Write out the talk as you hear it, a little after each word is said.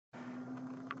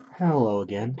Hello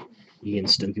again, Ian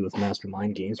Stimpy with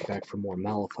Mastermind Games, back for more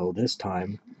Malifaux, this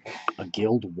time a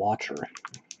Guild Watcher.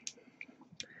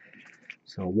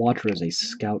 So a Watcher is a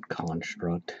scout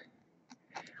construct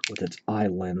with its eye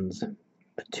lens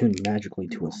attuned magically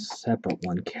to a separate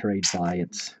one carried by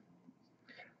its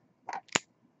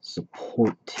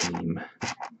support team,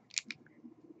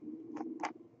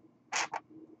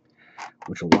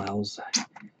 which allows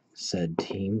said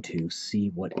team to see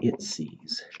what it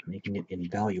sees, making it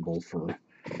invaluable for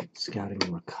scouting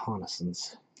and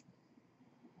reconnaissance.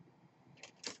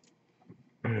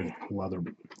 Leather,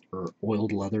 or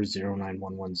oiled leather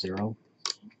 09110.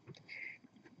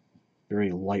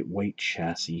 Very lightweight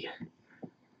chassis,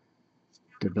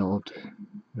 developed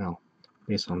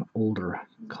based on older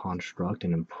construct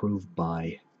and improved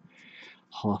by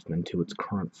Hoffman to its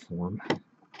current form.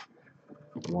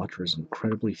 The Watcher is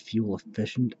incredibly fuel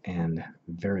efficient and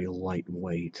very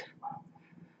lightweight.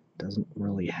 Doesn't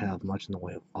really have much in the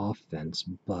way of offense,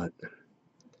 but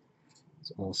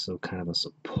it's also kind of a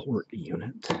support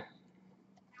unit.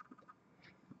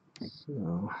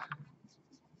 So,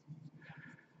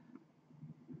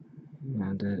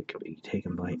 and it can be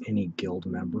taken by any guild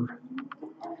member,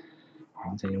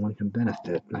 and anyone can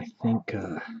benefit. And I think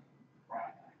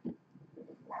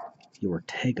the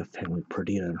Ortega family,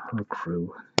 Perdita and her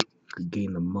crew, could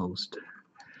gain the most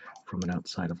from it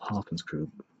outside of Hoffman's crew,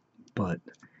 but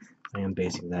I am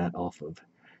basing that off of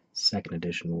 2nd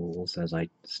edition rules, as I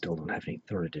still don't have any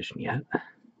 3rd edition yet.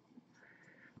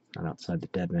 Not outside the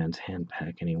Dead Man's Hand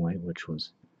pack anyway, which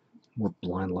was more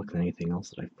blind luck than anything else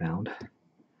that I found.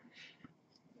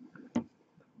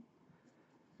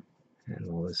 And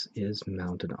while this is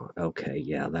mounted on... Okay,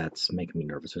 yeah, that's making me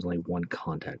nervous. There's only one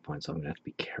contact point, so I'm going to have to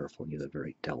be careful and use a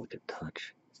very delicate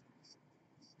touch.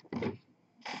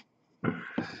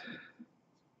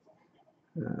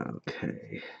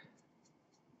 Okay.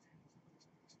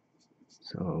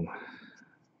 So,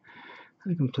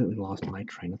 I completely lost my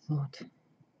train of thought.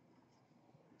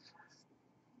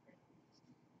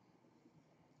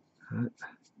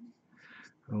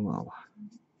 Oh well.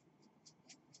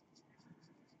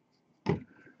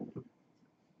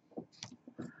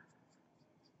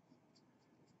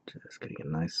 Just getting a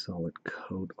nice solid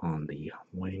coat on the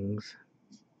wings.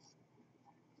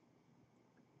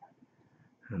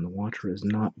 And the Watcher is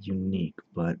not unique,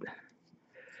 but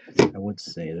I would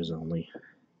say there's only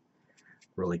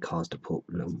really cause to put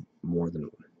no more than...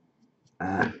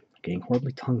 getting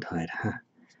horribly tongue-tied, huh?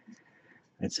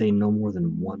 I'd say no more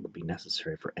than one would be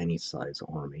necessary for any size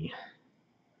army.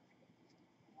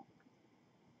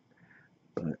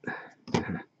 But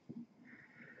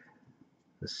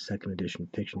the 2nd edition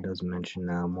fiction does mention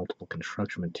multiple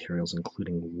construction materials,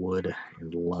 including wood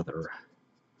and leather,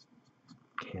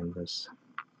 canvas,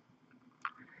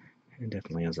 and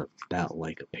definitely has a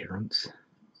bat-like appearance.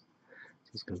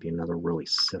 This is going to be another really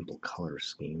simple color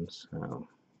scheme, so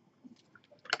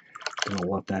I'm going to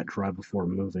let that dry before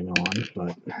moving on,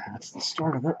 but that's the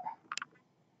start of it.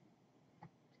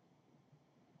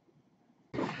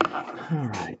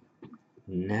 Alright,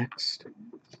 next,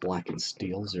 Blackened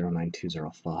Steel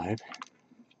 09205.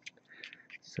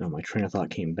 So my train of thought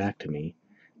came back to me.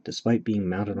 Despite being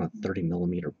mounted on a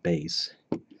 30mm base,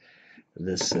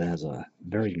 this has a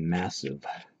very massive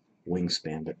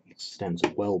wingspan that extends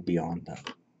well beyond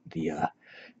the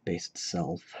base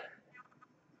itself.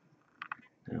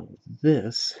 Now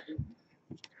this,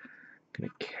 I'm going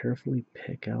to carefully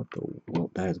pick out the... well,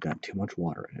 that has got too much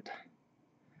water in it.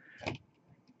 I'm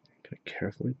going to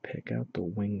carefully pick out the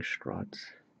wing struts.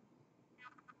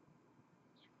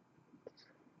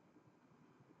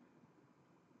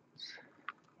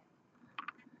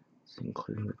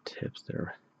 Including the tips that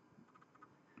are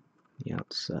the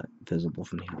outside, visible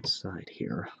from the outside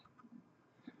here.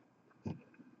 Being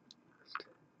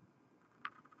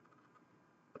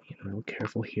real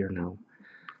careful here now.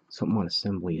 Something on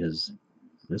assembly is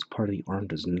this part of the arm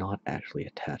does not actually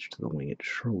attach to the wing. It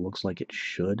sure looks like it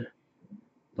should,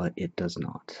 but it does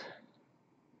not.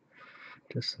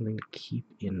 Just something to keep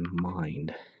in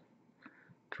mind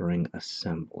during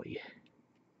assembly,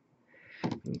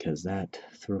 because that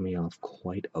threw me off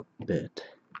quite a bit.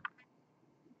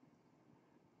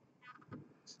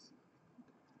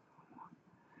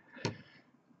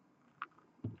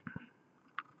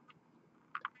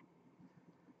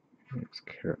 Just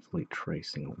carefully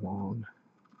tracing along.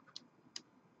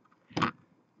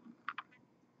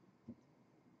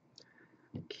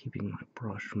 Keeping my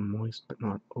brush moist but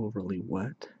not overly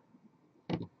wet.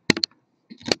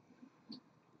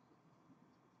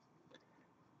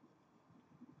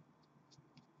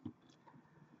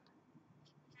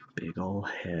 Big ol'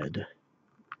 head.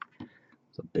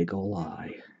 It's a big ol'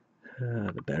 eye.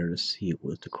 The better to see it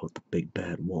was, to quote the big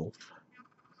bad wolf.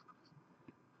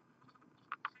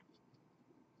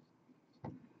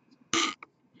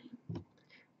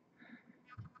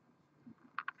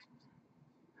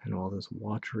 And while this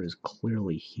watcher is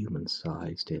clearly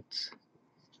human-sized, it's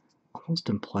almost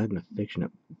implied in the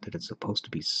fiction that it's supposed to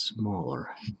be smaller.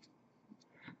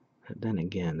 And then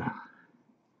again,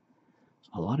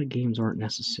 a lot of games aren't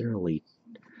necessarily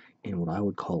in what I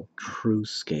would call true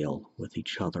scale with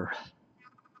each other.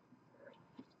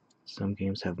 Some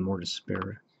games have more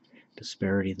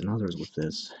disparity than others with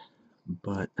this,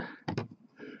 but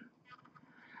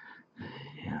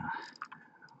yeah.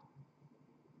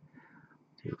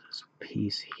 Do this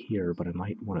piece here, but I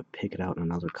might want to pick it out in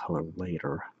another color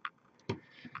later.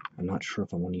 I'm not sure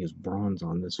if I want to use bronze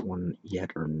on this one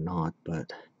yet or not,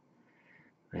 but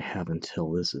I have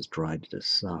until this is dried to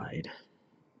decide.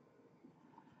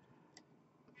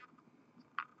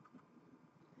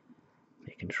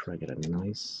 Making sure I get a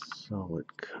nice solid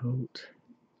coat.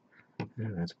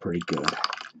 And that's pretty good.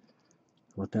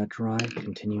 Let that dry,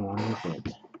 continue on with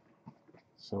it.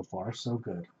 So far, so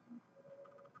good.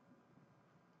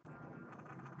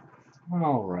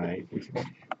 Alright.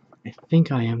 I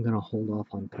think I am going to hold off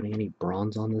on putting any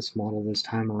bronze on this model this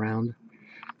time around.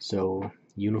 So,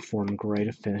 uniform gray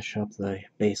to finish up the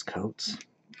base coats.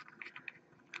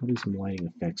 I'll do some lighting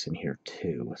effects in here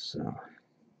too, so...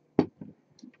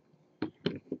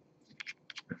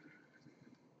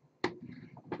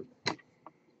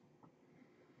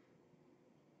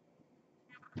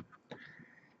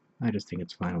 I just think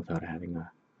it's fine without having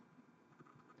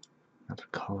another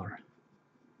color.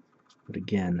 But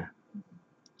again,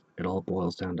 it all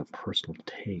boils down to personal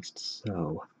taste,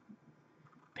 so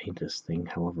paint this thing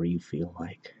however you feel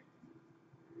like.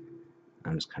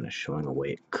 I'm just kind of showing a way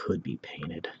it could be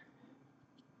painted.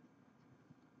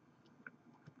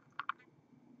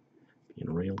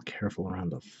 Being real careful around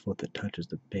the foot that touches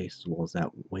the base as well as that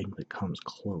wing that comes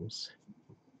close.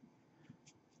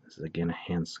 This is again a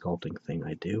hand sculpting thing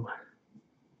I do.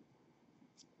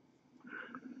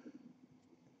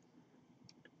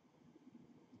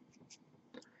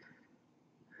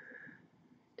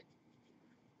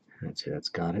 That's it, that's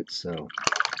got it, so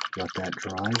let that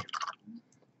dry,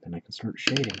 then I can start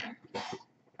shading.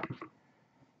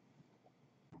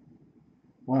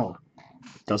 Well,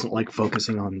 doesn't like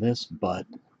focusing on this, but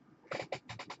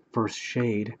first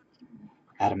shade,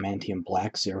 Adamantium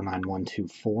Black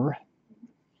 09124.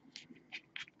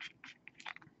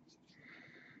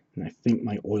 And I think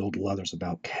my oiled leather's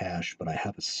about cash, but I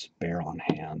have a spare on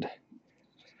hand.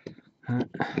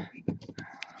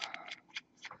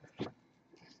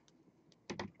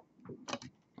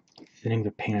 Thinning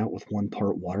the paint out with 1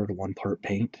 part water to 1 part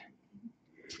paint.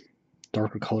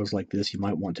 Darker colors like this, you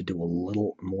might want to do a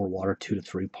little more water, 2 to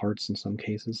 3 parts in some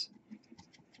cases.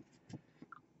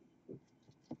 I'm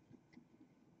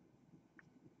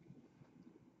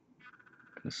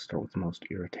going to start with the most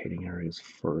irritating areas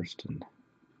first and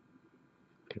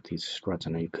get these struts.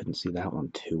 I know you couldn't see that one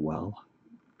too well.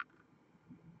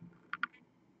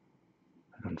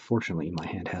 But unfortunately, my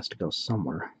hand has to go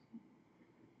somewhere.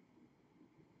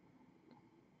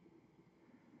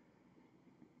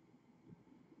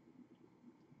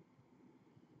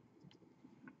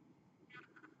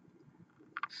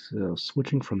 So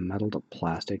switching from metal to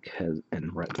plastic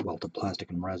to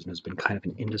plastic and resin has been kind of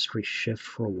an industry shift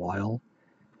for a while.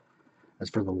 As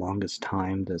for the longest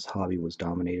time, this hobby was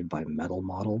dominated by metal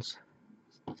models,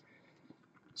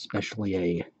 especially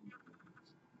a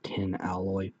tin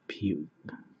alloy,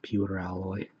 pewter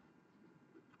alloy.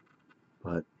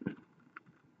 But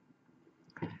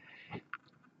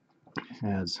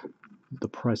as the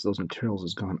price of those materials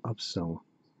has gone up so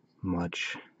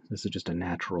much, this is just a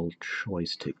natural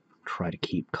choice to try to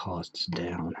keep costs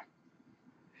down.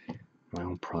 My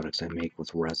own products I make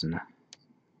with resin.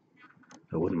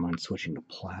 I wouldn't mind switching to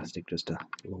plastic just to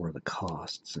lower the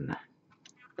costs and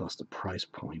thus the price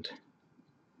point.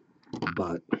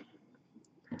 But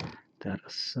that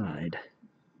aside,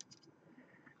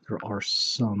 there are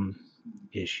some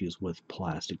issues with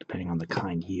plastic depending on the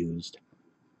kind used.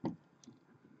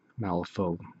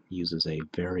 Malifaux uses a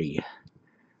very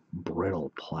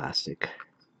brittle plastic.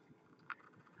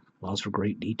 Allows for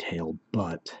great detail,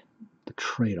 but the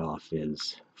trade-off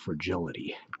is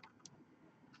fragility.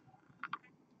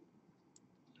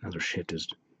 Another shift is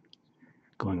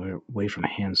going away from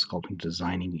hand sculpting,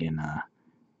 designing in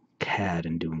CAD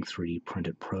and doing 3D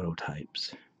printed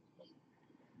prototypes.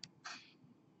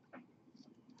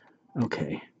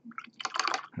 Okay,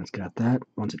 that's got that.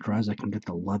 Once it dries, I can get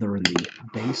the leather in the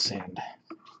base and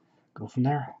go from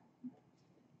there.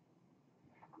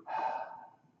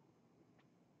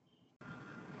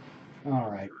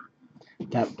 Alright,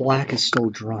 that black is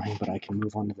still drying, but I can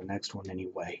move on to the next one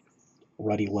anyway.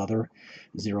 Ruddy Leather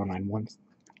 091,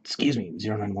 excuse me,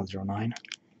 09109.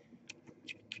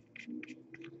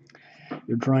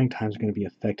 Your drying time is going to be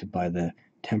affected by the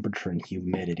temperature and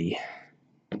humidity.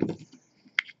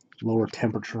 Lower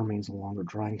temperature means a longer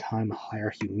drying time,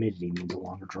 higher humidity means a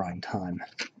longer drying time.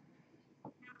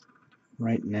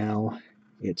 Right now,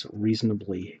 it's a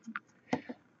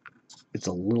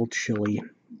little chilly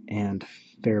and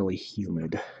fairly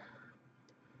humid.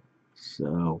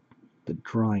 So, the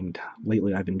drying time,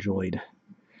 lately I've enjoyed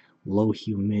low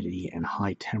humidity and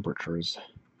high temperatures,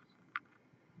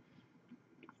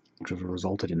 which has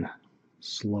resulted in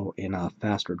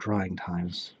faster drying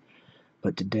times.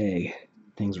 But today,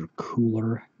 things are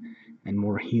cooler and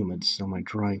more humid, so my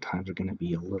drying times are going to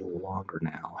be a little longer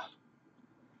now.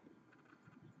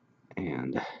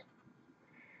 And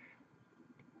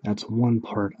that's one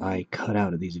part I cut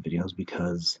out of these videos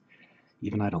because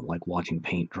even I don't like watching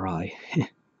paint dry.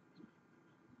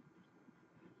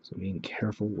 So being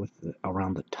careful with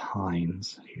around the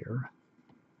tines here.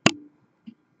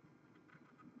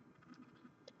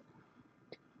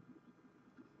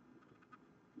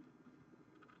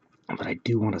 But I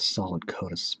do want a solid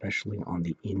coat, especially on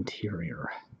the interior.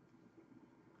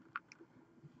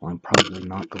 Well, I'm probably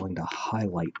not going to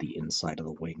highlight the inside of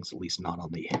the wings, at least not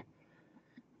on the...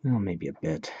 well, maybe a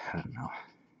bit, I don't know.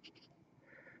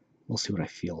 We'll see what I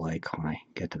feel like when I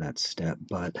get to that step,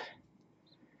 but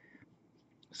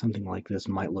something like this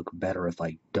might look better if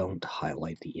I don't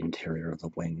highlight the interior of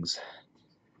the wings.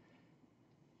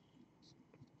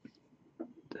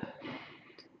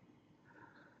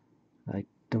 I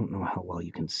don't know how well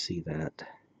you can see that.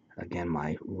 Again,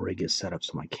 my rig is set up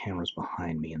so my camera's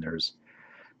behind me, and there's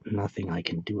nothing I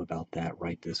can do about that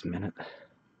right this minute.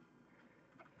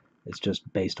 It's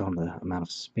just based on the amount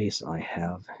of space I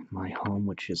have in my home,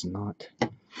 which is not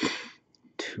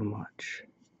too much.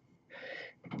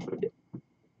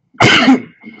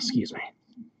 Excuse me.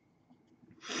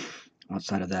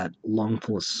 Outside of that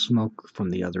lungful of smoke from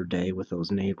the other day with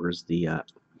those neighbors,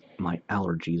 my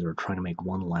allergies are trying to make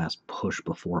one last push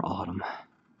before autumn.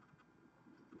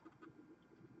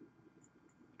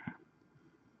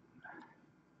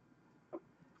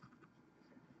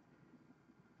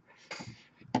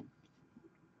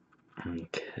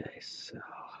 Okay, so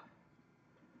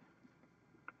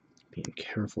being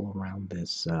careful around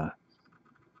this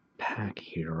pack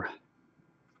here.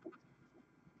 It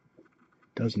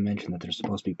does mention that they're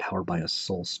supposed to be powered by a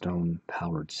soulstone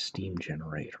powered steam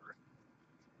generator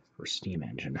or steam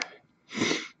engine.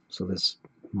 So this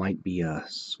might be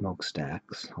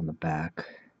smokestacks on the back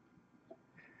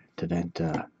to vent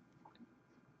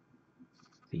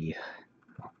the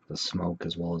smoke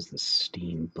as well as the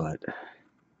steam, but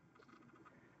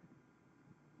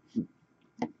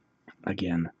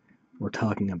again, we're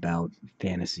talking about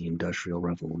fantasy industrial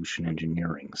revolution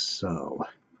engineering, so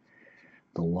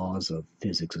the laws of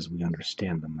physics as we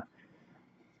understand them,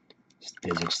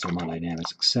 physics,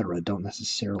 thermodynamics, etc., don't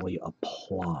necessarily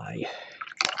apply.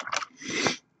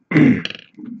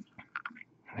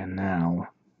 And now,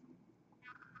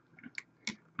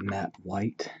 matte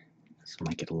white. This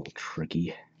might get a little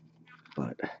tricky,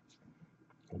 but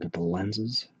look at the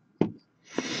lenses.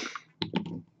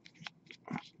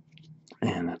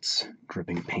 And that's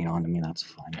dripping paint onto me, that's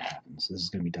fine, it happens. This is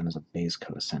going to be done as a base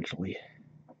coat, essentially.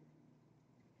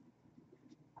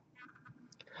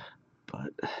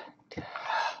 But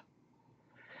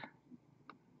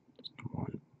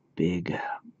one big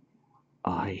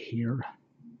eye here,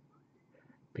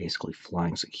 basically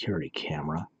flying security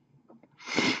camera,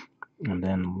 and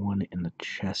then one in the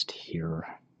chest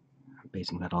here,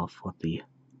 basing that off what the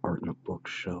art in the book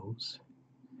shows,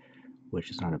 which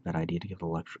is not a bad idea to give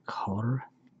electric color.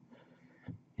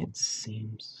 It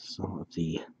seems some of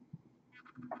the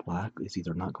black is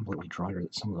either not completely dry or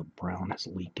that some of the brown has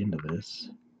leaked into this.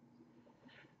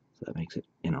 So that makes it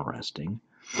interesting.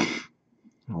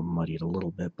 I'll muddy it a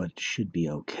little bit, but it should be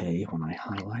okay when I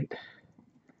highlight.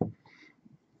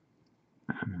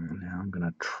 And now I'm going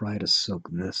to try to soak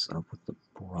this up with the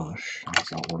brush.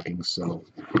 It's not working, so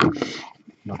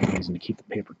no reason to keep the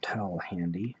paper towel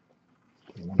handy.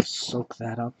 I want to soak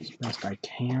that up as best I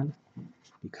can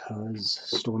because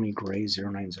Stormy Gray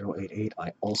 09088,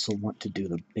 I also want to do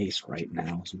the base right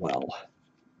now as well.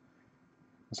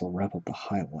 As I'll wrap up the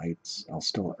highlights,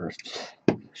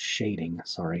 shading,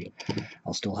 sorry.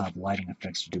 I'll still have lighting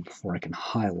effects to do before I can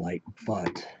highlight,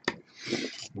 but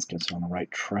let's get it on the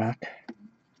right track.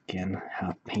 Again,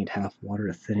 half paint, half water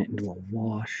to thin it into a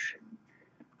wash.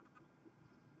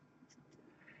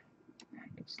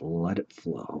 And just let it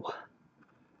flow.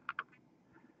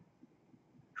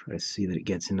 Try to see that it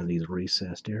gets into these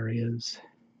recessed areas.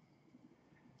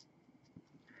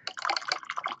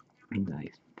 And I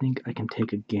think I can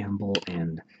take a gamble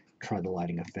and try the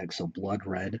lighting effect. So Blood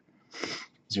Red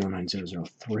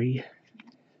 09003.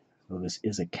 So this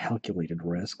is a calculated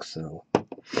risk, so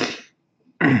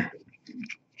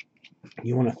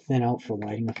you want to thin out for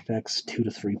lighting effects 2 to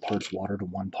 3 parts water to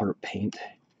 1 part paint.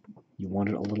 You want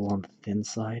it a little on the thin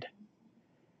side.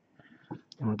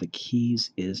 One of the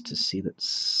keys is to see that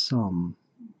some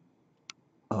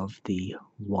of the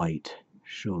white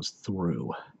shows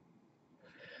through.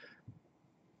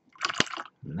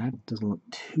 And that doesn't look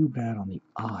too bad on the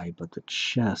eye, but the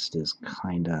chest is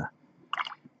kinda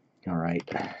alright.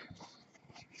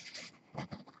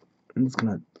 I'm just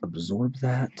gonna absorb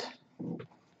that.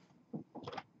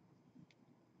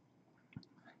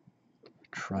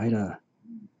 Try to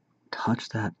touch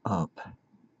that up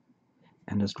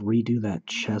and just redo that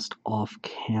chest off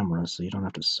camera so you don't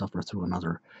have to suffer through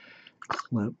another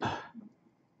clip.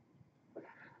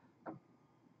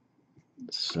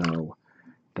 So,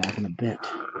 back in a bit.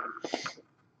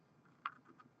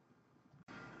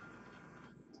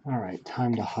 Alright,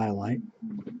 time to highlight.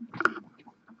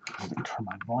 I'm going to turn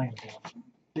my volume down a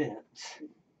bit.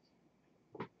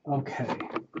 Okay.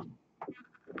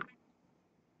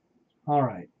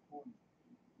 Alright.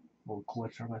 Little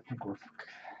glitch, I think we're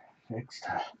fixed.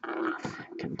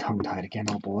 Getting tongue-tied again,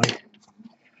 oh boy.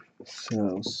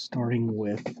 So, starting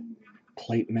with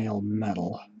plate mail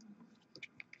metal,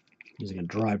 using a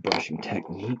dry brushing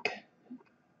technique.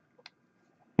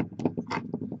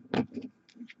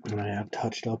 And I have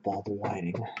touched up all the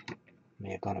lighting.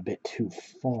 May have gone a bit too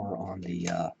far on the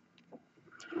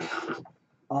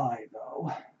eye,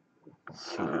 though.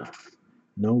 So,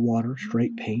 no water,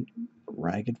 straight paint,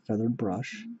 ragged feathered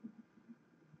brush.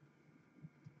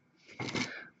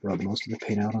 Rub most of the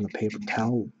paint out on a paper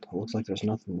towel. It looks like there's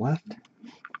nothing left.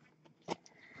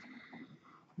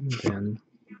 And then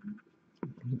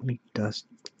we dust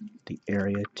the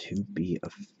area to be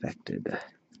affected.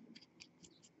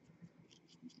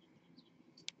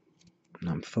 And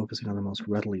I'm focusing on the most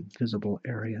readily visible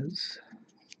areas.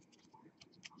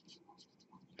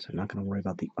 So I'm not going to worry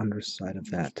about the underside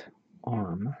of that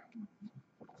arm.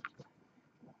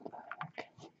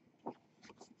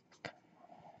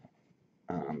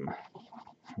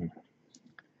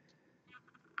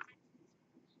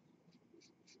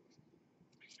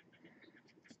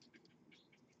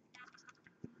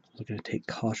 I'm going to take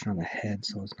caution on the head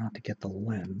so as not to get the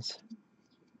lens.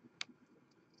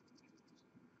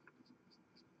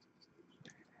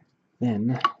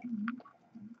 Then,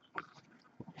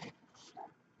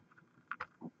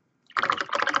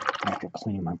 after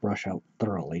cleaning my brush out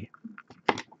thoroughly,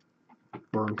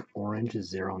 burnt orange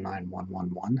is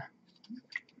 09111.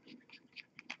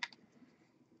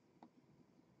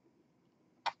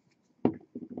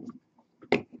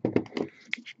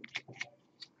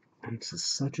 And this is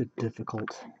such a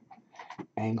difficult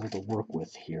angle to work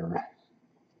with here.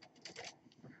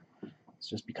 It's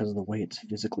just because of the way it's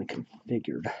physically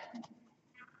configured.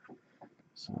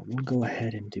 So we'll go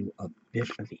ahead and do a bit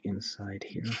of the inside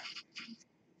here.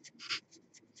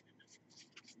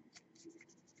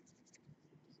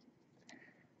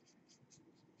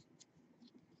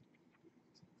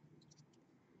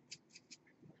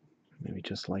 Maybe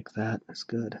just like that is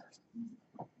good.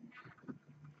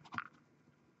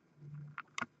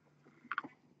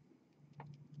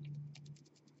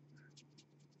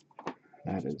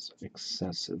 That is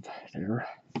excessive there.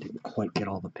 Didn't quite get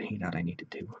all the paint out I needed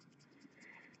to.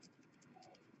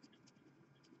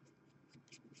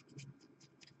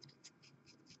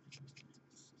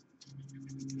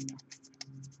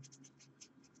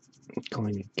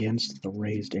 Going against the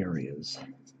raised areas,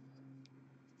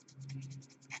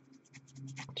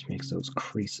 which makes those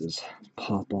creases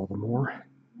pop all the more.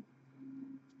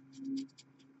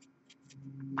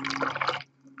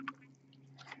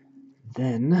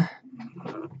 Then,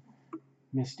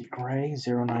 Misty Gray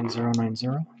 09090.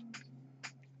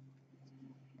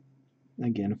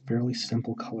 Again, a fairly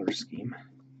simple color scheme.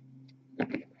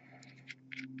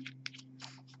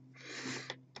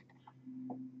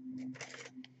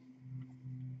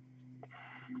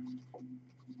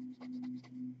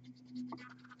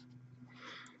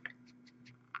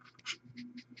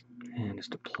 And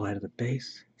just apply to the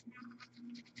base.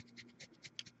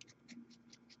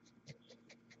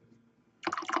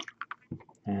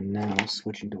 And now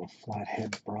switching to a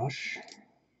flathead brush,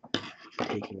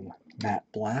 taking matte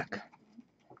black.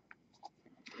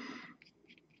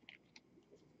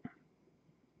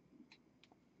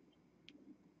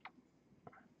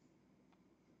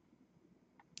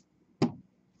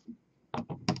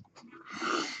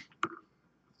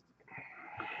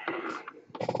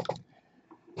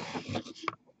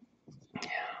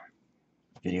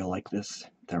 like this,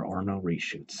 there are no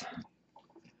reshoots.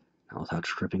 Now, without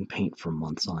stripping paint for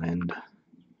months on end,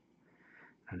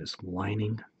 I'm just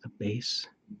lining the base,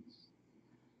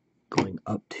 going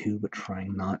up to, but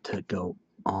trying not to go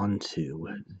onto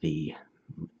the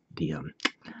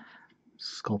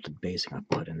sculpted basing I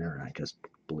put in there, and I just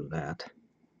blew that.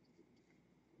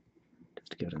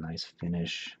 Just to give it a nice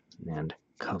finish and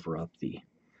cover up the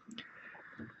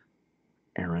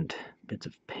errant bits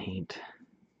of paint.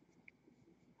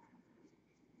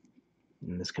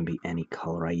 And this can be any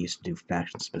color. I used to do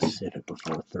faction specific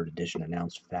before the 3rd edition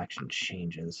announced faction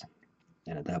changes,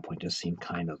 and at that point it just seemed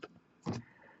kind of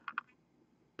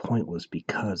pointless,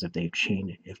 because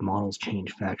if models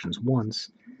change factions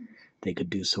once, they could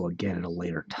do so again at a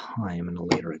later time in a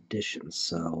later edition.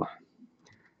 So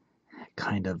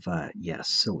kind of yeah,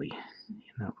 silly in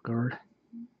that regard.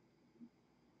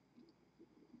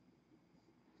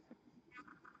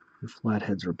 The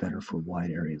flatheads are better for wide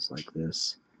areas like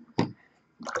this.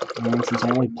 And since I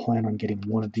only plan on getting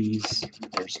one of these,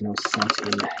 there's no sense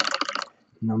in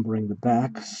numbering the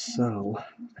back, so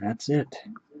that's it.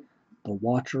 The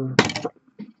Watcher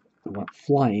went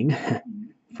flying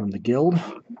from the guild.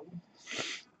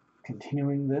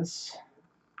 Continuing this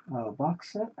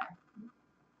box set.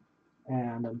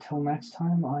 And until next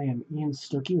time, I am Ian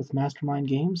Stuckey with Mastermind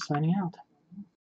Games, signing out.